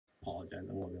apologize.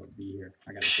 I won't be able to be here.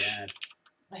 I got a dad.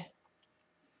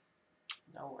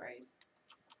 No worries.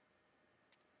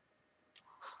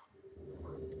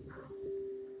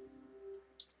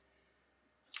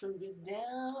 Food is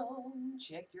down.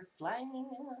 Check your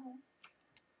flask.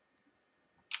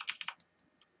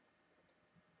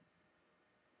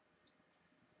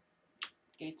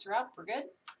 Gates are up. We're good.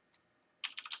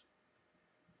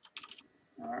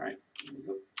 All right. Here we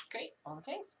go. Great. On the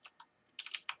tanks.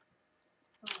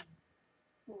 5,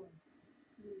 4,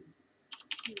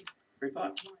 3, 2, Great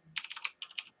pot. 1.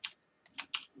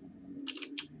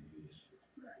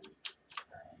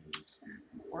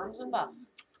 Worms and buff.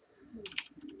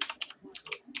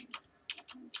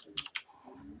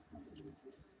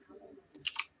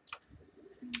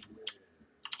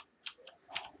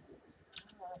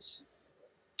 Gosh.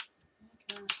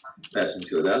 Passing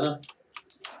to 11.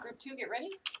 Group 2, get ready.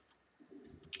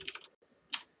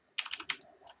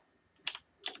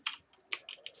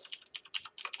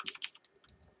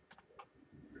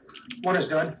 One is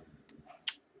done.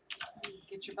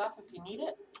 Get your buff if you need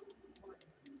it.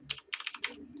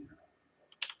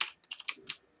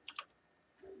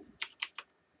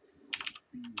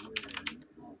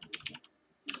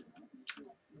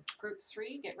 Group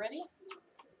 3, get ready.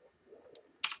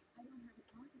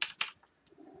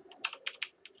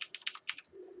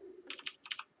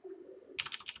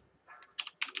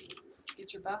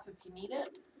 Get your buff if you need it.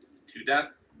 2 done.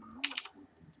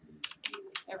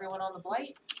 Everyone on the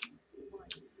blight.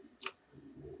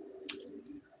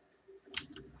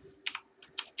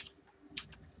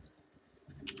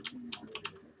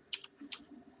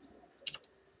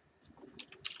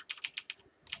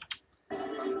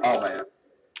 Oh, man.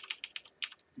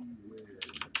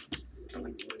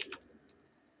 Coming.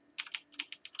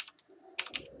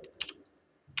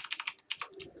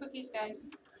 Cookies, guys.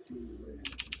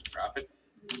 Drop it.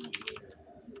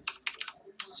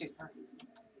 Super.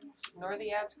 Ignore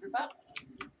the ads, group up.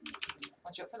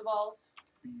 Watch out for the balls.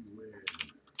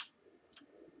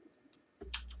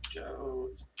 Joe.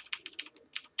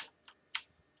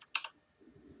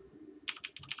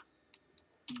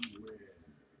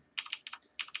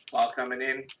 Ball coming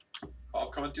in. Ball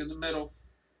coming through the middle.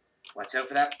 Watch out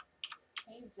for that.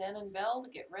 Hey, Zen and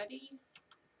Veld, get ready.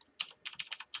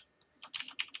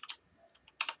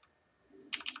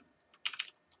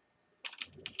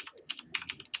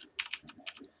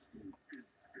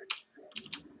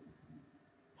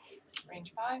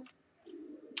 Range 5.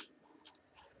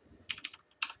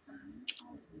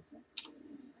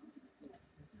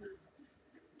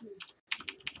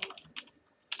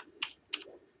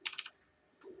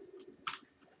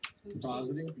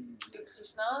 Positive. Oopsie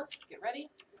Snaz, get ready.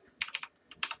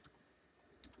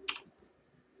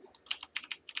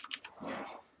 Oh, damn.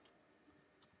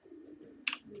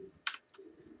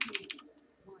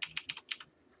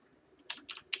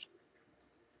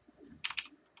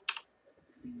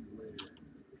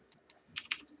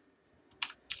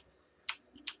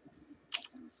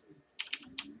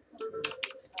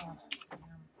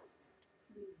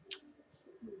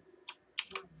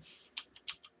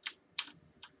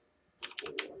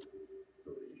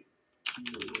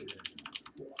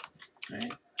 Okay.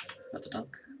 Got the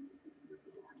dunk.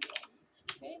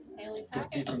 Okay, Haley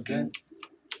package. Okay.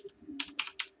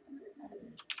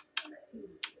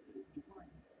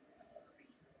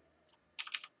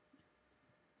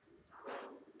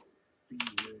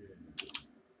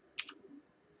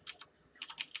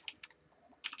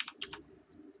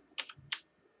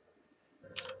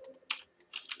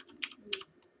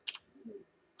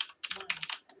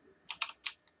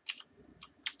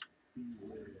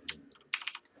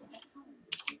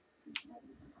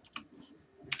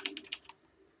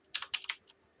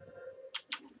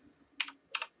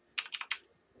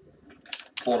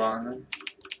 Hold on.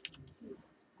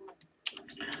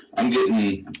 I'm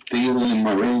getting Theo in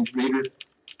my range reader.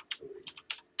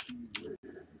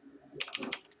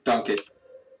 Dunk it.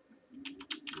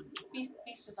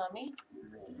 Feast is on me.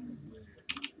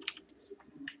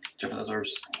 Jump for those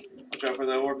orbs. Watch out for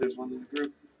the orb. There's one in the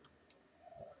group.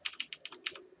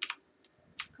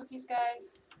 Cookies,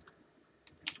 guys.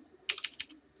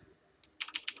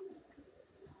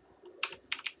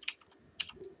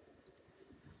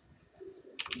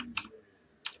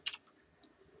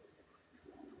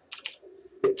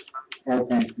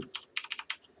 Okay.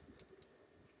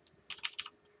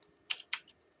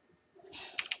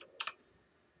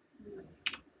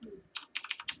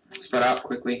 Spread out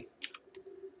quickly.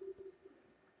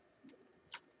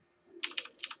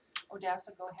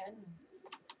 Odessa, go ahead.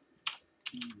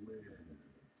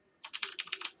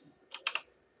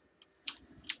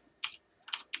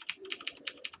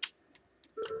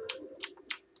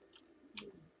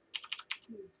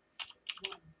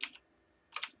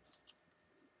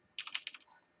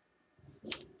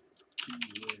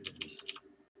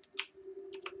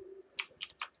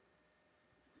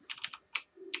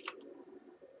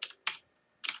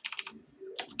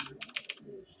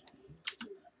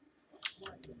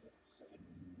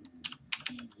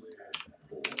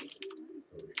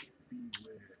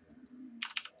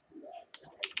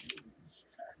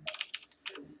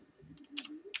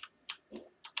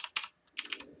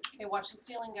 Okay, watch the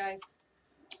ceiling, guys.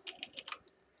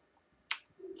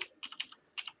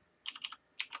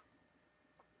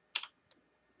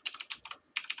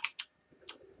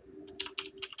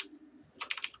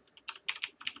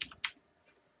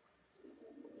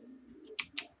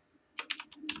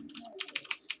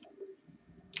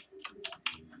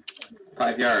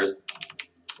 Five yards.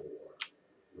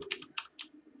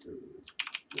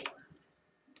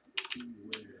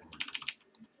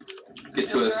 Let's get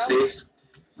to Those a are out. safe.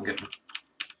 Okay.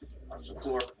 Watch the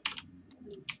floor.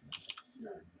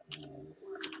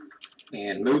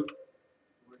 And move.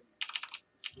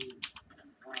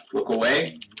 Look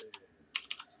away.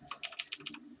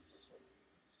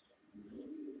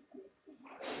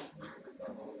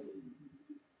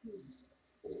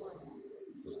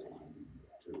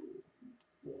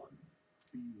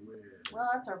 Well,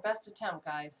 that's our best attempt,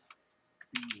 guys.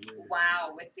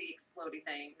 Wow, with the exploding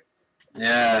things.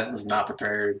 Yeah, I was not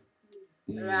prepared.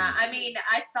 Yeah, I mean,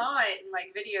 I saw it in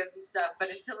like videos and stuff, but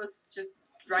until it's just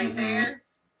right Mhm. there,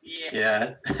 yeah.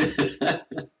 Yeah.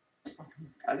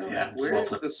 I don't Yeah, know. it's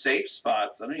Where's well the safe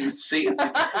spots? I don't even see it.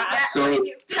 Yeah, So- I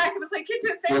was like, get to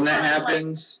a safe When that spot.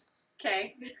 happens,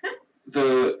 Okay.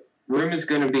 the room is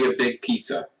going to be a big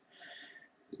pizza.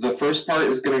 The first part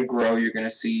is going to grow. You're going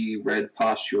to see red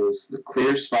pustules. The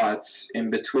clear spots in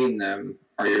between them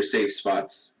are your safe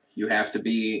spots. You have to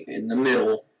be in the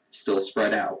middle, still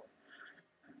spread out.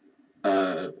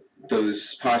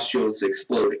 Those pustules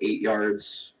explode 8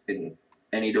 yards in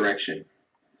any direction.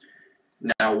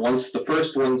 Now, once the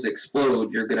first ones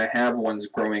explode, you're going to have ones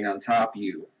growing on top of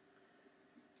you.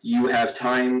 You have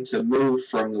time to move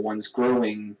from the ones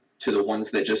growing to the ones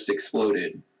that just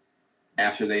exploded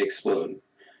after they explode.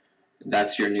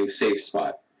 That's your new safe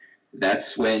spot.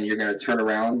 That's when you're going to turn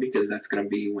around, because that's going to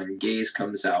be when gaze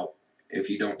comes out. If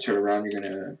you don't turn around, you're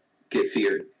going to get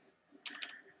feared.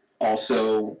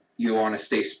 Also, you want to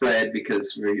stay spread,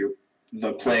 because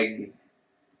the plague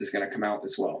is going to come out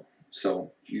as well.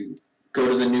 So you go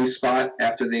to the new spot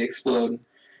after they explode,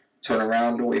 turn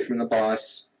around away from the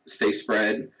boss, stay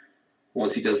spread.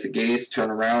 Once he does the gaze,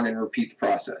 turn around and repeat the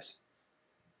process.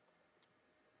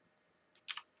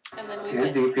 And then we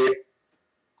And win.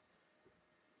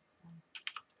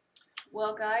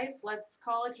 Well, guys, let's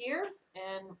call it here,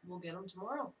 and we'll get them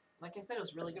tomorrow. Like I said, it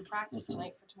was really good practice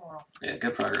tonight for tomorrow. Yeah,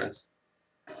 good progress.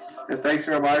 And thanks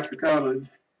very much for coming.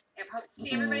 I hope to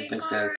see everybody Thanks, tomorrow. guys.